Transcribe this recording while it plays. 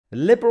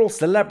Liberal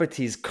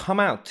celebrities come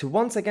out to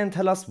once again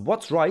tell us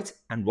what's right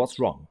and what's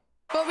wrong.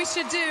 What we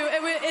should do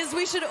is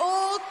we should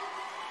all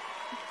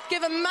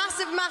give a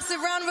massive,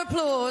 massive round of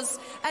applause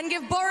and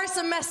give Boris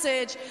a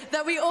message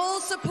that we all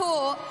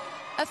support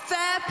a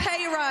fair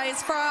pay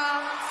rise for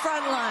our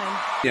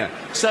frontline. Yeah,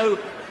 so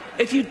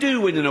if you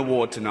do win an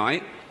award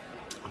tonight,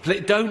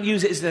 don't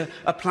use it as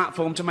a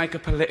platform to make a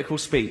political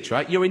speech,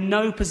 right? You're in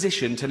no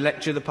position to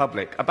lecture the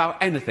public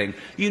about anything.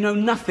 You know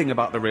nothing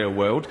about the real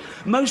world.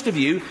 Most of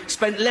you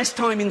spent less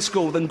time in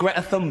school than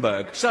Greta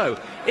Thunberg. So,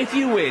 if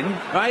you win,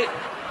 right,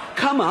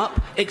 come up,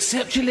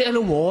 accept your little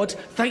award,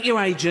 thank your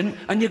agent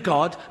and your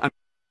God. And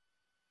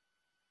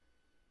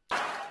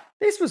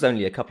this was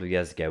only a couple of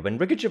years ago when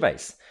Ricky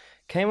Gervais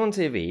came on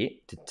TV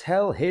to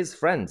tell his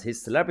friends,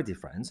 his celebrity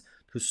friends,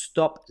 to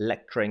stop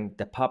lecturing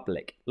the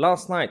public.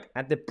 Last night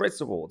at the Brit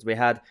Awards, we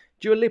had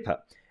Lipa,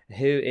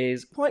 who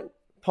is quite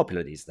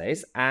popular these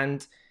days,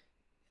 and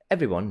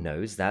everyone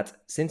knows that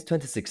since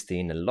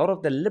 2016, a lot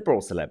of the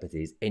liberal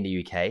celebrities in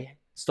the UK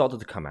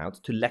started to come out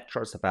to lecture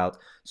us about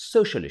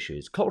social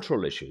issues,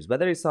 cultural issues,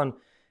 whether it's on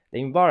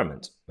the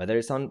environment, whether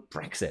it's on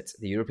Brexit,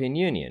 the European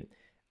Union,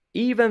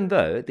 even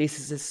though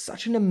this is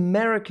such an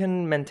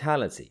American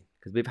mentality,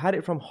 because we've had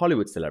it from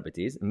Hollywood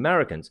celebrities,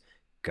 Americans,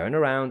 going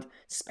around,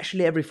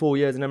 especially every 4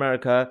 years in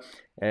America,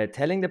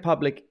 telling the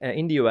public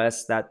in the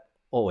US that,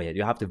 oh yeah,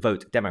 you have to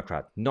vote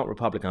Democrat, not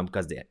Republican,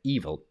 because they're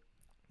evil.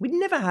 We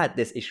never had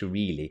this issue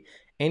really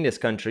in this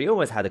country.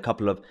 Always had a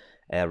couple of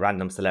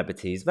random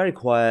celebrities very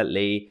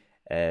quietly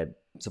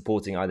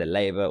supporting either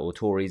Labour or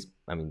Tories.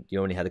 I mean,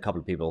 you only had a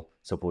couple of people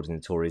supporting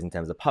the Tories in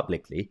terms of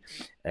publicly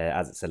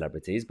as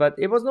celebrities, but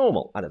it was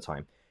normal at the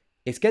time.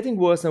 It's getting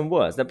worse and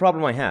worse. The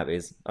problem I have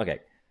is, okay,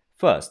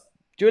 first,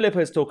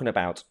 Lipa is talking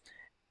about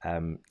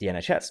the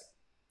NHS.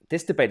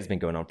 This debate has been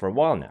going on for a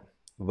while now,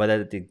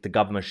 whether the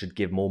government should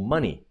give more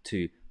money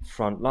to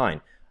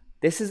frontline.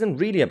 This isn't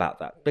really about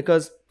that,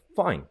 because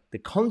fine, the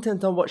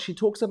content on what she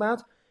talks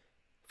about,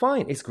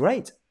 fine, it's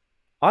great.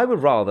 I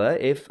would rather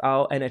if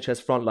our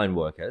NHS frontline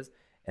workers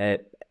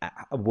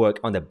work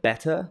under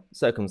better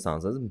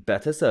circumstances,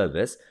 better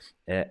service,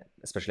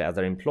 especially as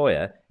their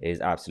employer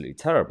is absolutely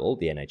terrible,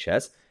 the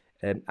NHS,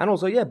 and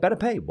also, yeah, better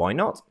pay, why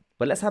not?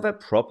 But let's have a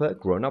proper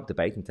grown-up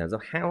debate in terms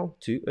of how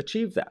to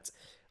achieve that,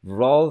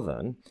 rather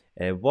than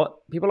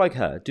what people like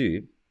her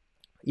do.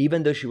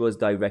 Even though she was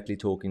directly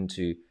talking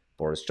to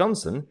Boris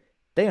Johnson,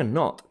 they are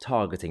not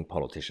targeting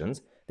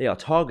politicians. They are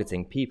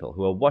targeting people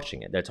who are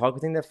watching it. They're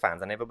targeting their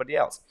fans and everybody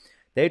else.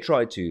 They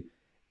try to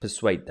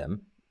persuade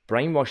them,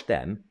 brainwash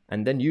them,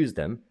 and then use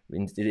them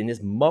in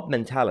this mob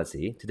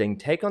mentality to then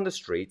take on the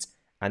streets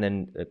and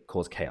then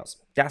cause chaos.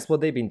 That's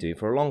what they've been doing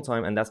for a long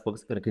time, and that's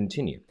what's going to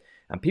continue.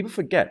 And people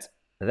forget,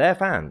 their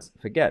fans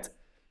forget,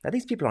 that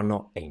these people are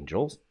not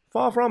angels.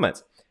 Far from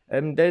it.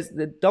 There's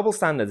the double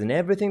standards in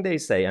everything they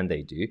say and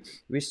they do.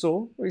 We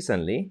saw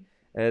recently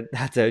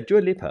that Dua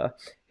Lipa,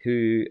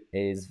 who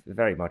is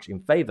very much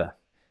in favour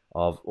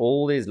of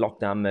all these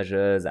lockdown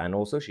measures, and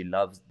also she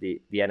loves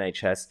the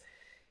NHS,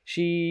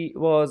 she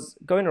was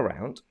going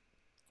around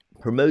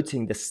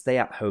promoting the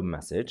stay-at-home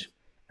message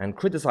and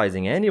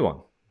criticising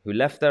anyone who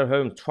left their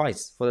home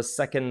twice for the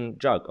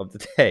second jug of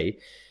the day.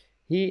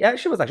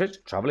 She was actually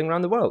travelling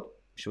around the world.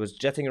 She was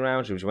jetting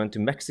around. She went to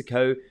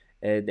Mexico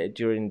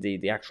during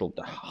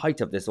the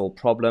height of this whole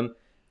problem.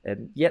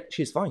 Yet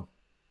she's fine.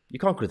 You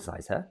can't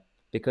criticise her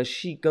because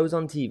she goes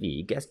on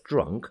TV, gets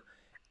drunk,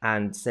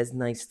 and says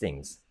nice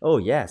things. Oh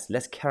yes,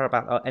 let's care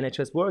about our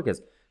NHS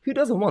workers. Who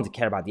doesn't want to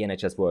care about the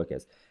NHS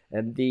workers?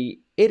 And the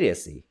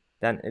idiocy,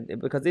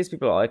 because these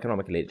people are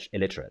economically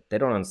illiterate. They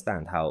don't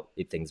understand how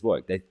things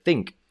work. They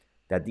think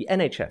that the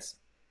NHS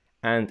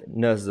and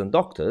nurses and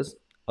doctors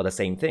are the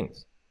same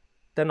things.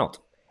 They're not.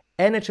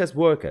 NHS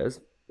workers,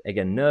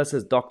 again,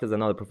 nurses, doctors,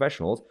 and other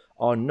professionals,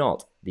 are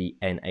not the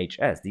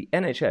NHS. The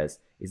NHS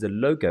is a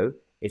logo,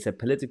 it's a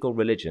political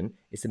religion,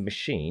 it's a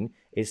machine,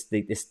 it's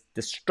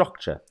the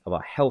structure of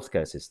our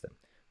healthcare system.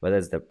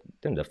 Whereas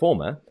the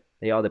former,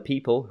 they are the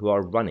people who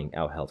are running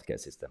our healthcare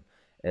system.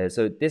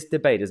 So this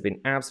debate has been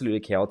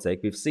absolutely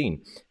chaotic. We've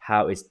seen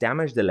how it's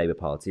damaged the Labour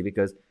Party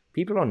because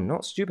people are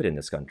not stupid in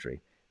this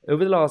country.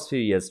 Over the last few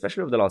years,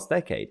 especially over the last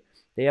decade,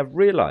 they have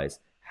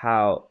realised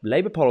how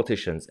Labour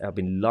politicians have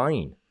been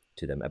lying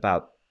to them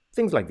about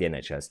things like the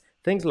NHS,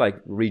 things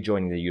like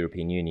rejoining the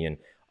European Union,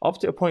 up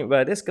to a point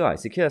where this guy,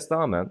 Sir Keir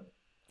Starmer,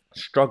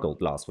 struggled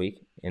last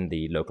week in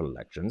the local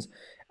elections,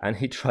 and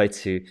he tried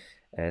to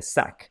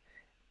sack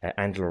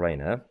Angela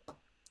Rayner,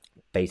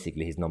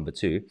 basically his number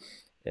two.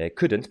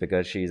 Couldn't,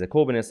 because she's a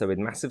Corbynista with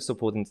massive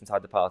support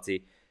inside the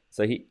party,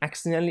 so he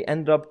accidentally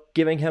ended up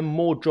giving her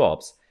more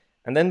jobs.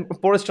 And then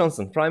Boris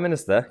Johnson, Prime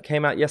Minister,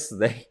 came out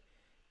yesterday,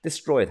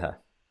 destroyed her.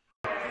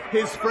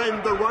 His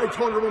friend, the Right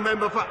Honourable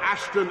Member for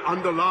Ashton,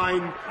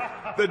 underlined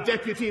the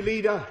Deputy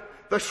Leader,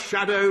 the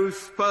Shadow's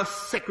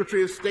First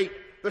Secretary of State,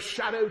 the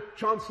Shadow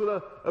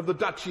Chancellor of the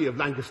Duchy of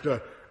Lancaster,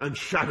 and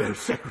Shadow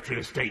Secretary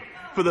of State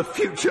for the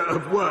future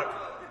of work.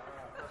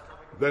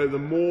 Though the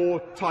more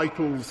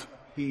titles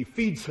he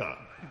feeds her,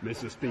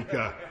 Mr.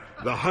 Speaker,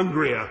 the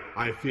hungrier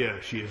I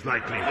fear she is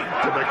likely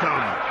to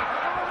become.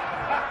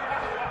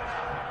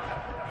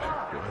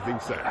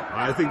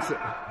 I think so.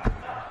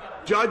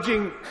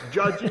 Judging.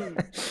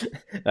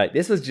 Right,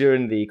 this was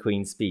during the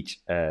Queen's speech,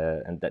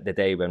 and the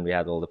day when we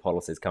had all the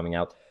policies coming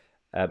out.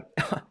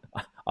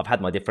 I've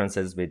had my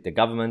differences with the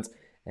government,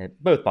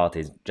 both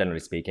parties, generally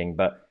speaking,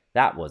 but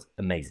that was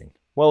amazing.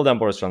 Well done,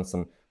 Boris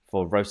Johnson,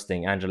 for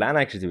roasting Angela. And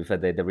actually, to be fair,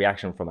 the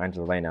reaction from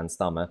Angela Rayner and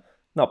Starmer,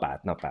 not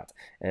bad.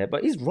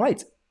 But he's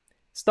right.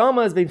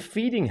 Starmer has been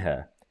feeding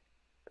her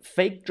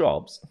fake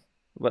jobs.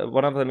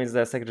 One of them is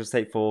the Secretary of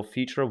State for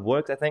Future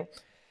Work, I think.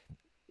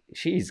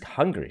 She's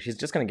hungry. She's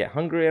just going to get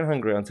hungrier and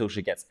hungrier until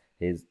she gets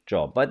his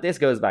job. But this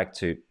goes back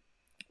to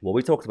what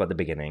we talked about at the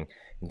beginning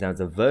in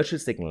terms of virtue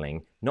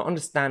signaling, not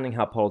understanding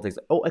how politics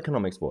or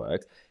economics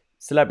works,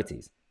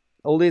 celebrities,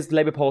 all these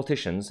Labour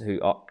politicians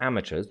who are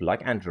amateurs,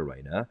 like Angela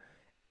Rayner,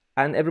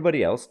 and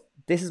everybody else.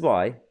 This is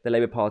why the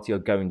Labour Party are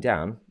going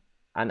down.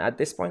 And at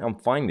this point, I'm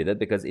fine with it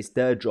because it's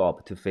their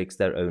job to fix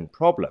their own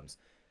problems.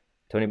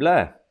 Tony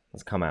Blair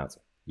has come out.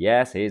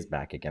 Yes, he's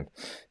back again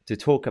to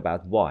talk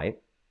about why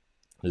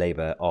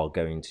Labour are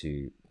going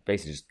to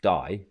basically just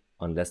die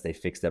unless they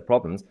fix their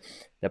problems.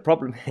 The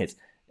problem is,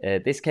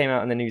 this came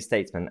out in the New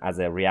Statesman as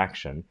a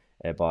reaction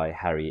by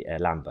Harry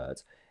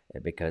Lambert,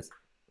 because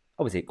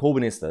obviously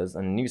Corbynistas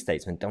and New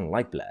Statesman don't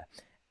like Blair.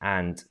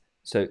 And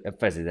so at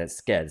first they're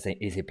scared, saying,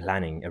 is he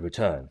planning a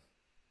return?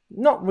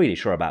 Not really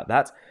sure about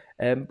that.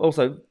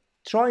 Also,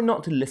 try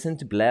not to listen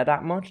to Blair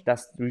that much.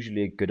 That's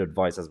usually a good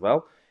advice as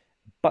well.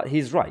 But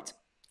he's right.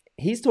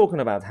 He's talking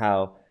about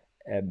how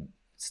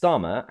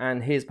Starmer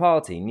and his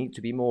party need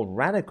to be more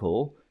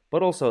radical,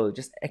 but also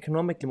just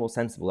economically more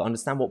sensible,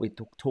 understand what we're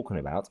talking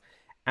about,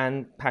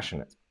 and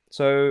passionate.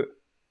 So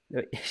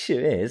the issue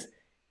is,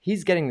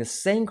 he's getting the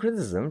same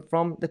criticism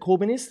from the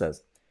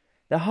Corbynistas.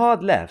 The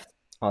hard left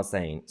are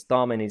saying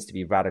Starmer needs to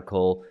be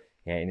radical,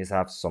 he needs to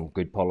have some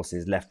good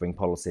policies, left-wing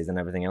policies and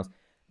everything else.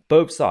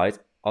 Both sides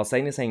are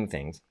saying the same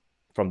things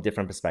from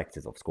different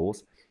perspectives, of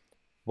course.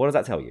 What does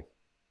that tell you?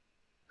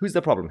 Who's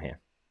the problem here?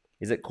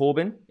 Is it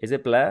Corbyn? Is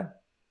it Blair?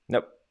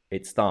 Nope,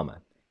 it's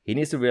Starmer. He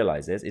needs to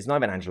realise this. It's not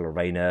even Angela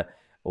Rayner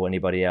or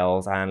anybody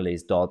else,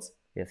 Annalise Dodds.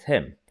 It's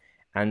him.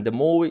 And the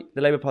more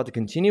the Labour Party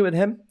continue with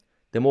him,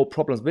 the more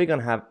problems we're going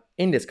to have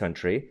in this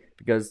country,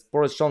 because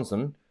Boris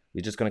Johnson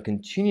is just going to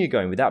continue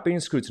going without being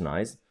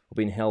scrutinised or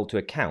being held to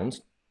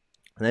account.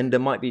 And then there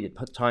might be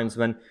times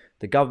when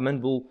the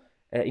government will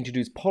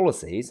introduce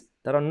policies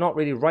that are not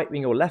really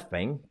right-wing or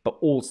left-wing, but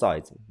all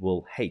sides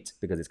will hate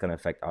because it's going to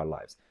affect our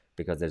lives,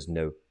 because there's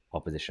no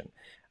opposition.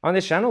 On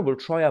this channel, we'll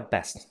try our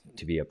best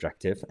to be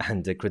objective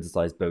and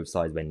criticize both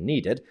sides when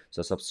needed.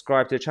 So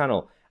subscribe to the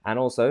channel. And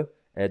also,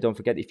 don't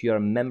forget, if you're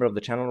a member of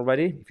the channel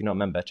already, if you're not a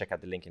member, check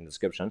out the link in the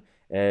description.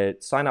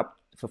 Sign up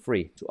for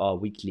free to our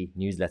weekly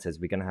newsletters.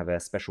 We're going to have a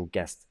special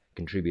guest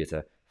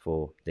contributor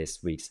for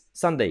this week's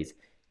Sunday's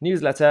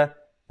newsletter.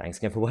 Thanks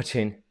again for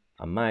watching.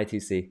 I'm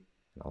Tousi,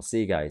 and I'll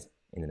see you guys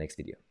in the next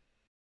video.